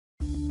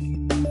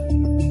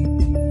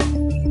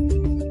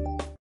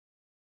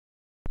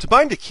To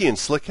bind a key in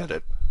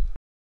SlickEdit,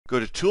 go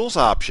to Tools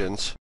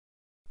Options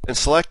and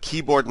select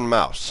Keyboard and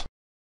Mouse.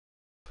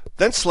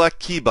 Then select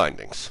Key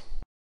Bindings.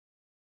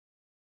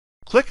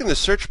 Click in the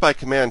Search by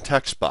Command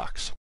text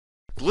box.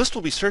 The list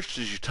will be searched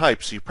as you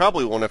type, so you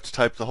probably won't have to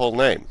type the whole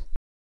name.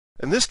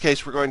 In this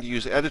case, we're going to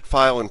use Edit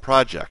File and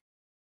Project.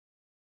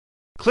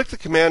 Click the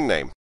command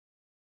name.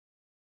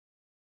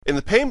 In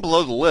the pane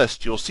below the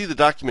list, you will see the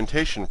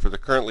documentation for the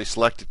currently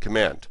selected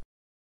command.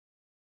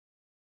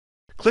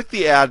 Click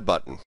the Add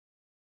button.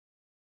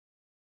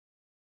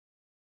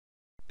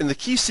 In the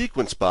key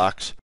sequence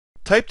box,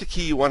 type the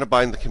key you want to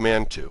bind the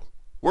command to.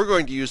 We're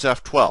going to use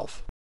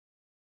F12.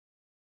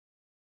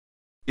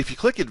 If you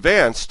click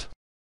Advanced,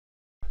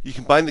 you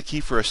can bind the key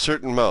for a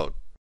certain mode.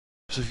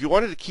 So if you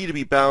wanted a key to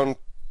be bound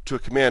to a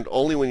command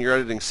only when you're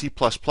editing C++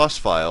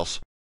 files,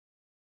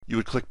 you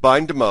would click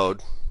Bind to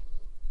Mode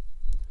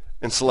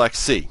and select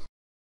C.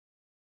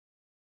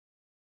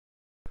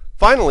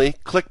 Finally,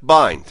 click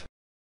Bind.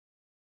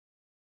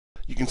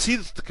 You can see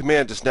that the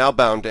command is now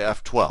bound to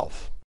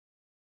F12.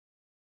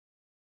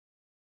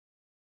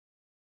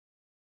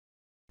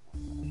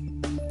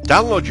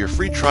 Download your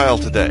free trial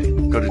today.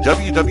 Go to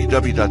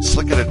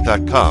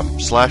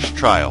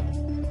www.slickedit.com/trial.